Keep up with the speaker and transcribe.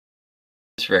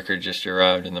record just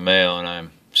arrived in the mail, and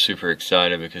I'm super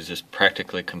excited because this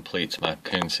practically completes my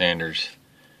Coon-Sanders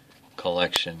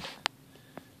collection.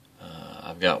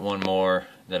 I've got one more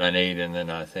that I need, and then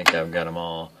I think I've got them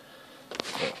all.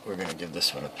 But we're going to give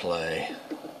this one a play.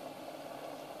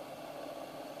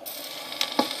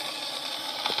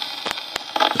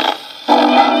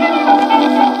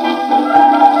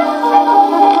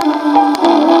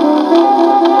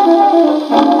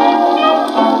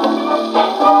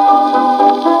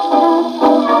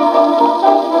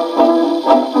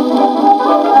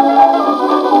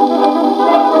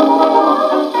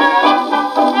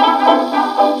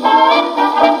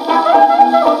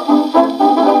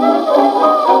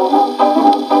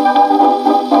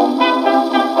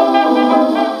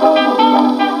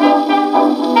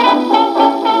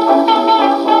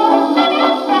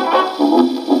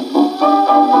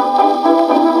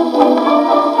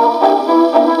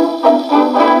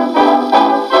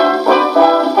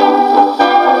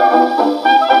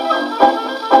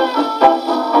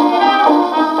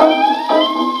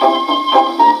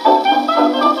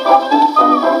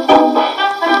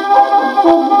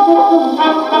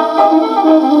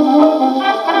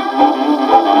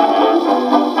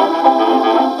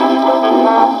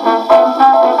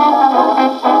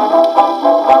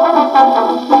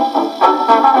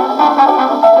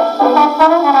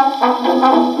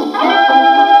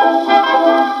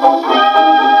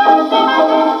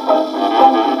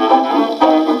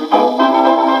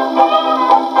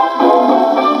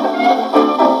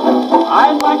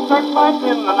 Searchlights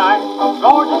in the night,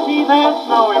 Lord, to see that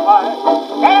snowy white.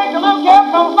 Take a look here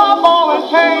from my ball and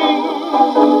chain.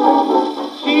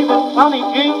 See the sunny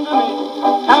gleam to me,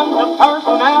 tons of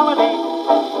personality.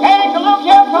 Take a look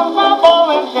here from my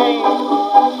ball and chain.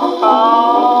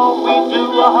 Oh, we do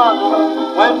a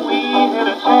huddle when we hit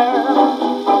a chair.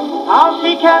 How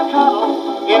she can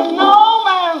cuddle is no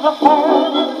man's affair.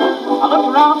 I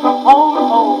looked around from pole to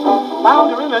pole,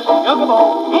 found her in a sugar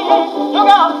bowl.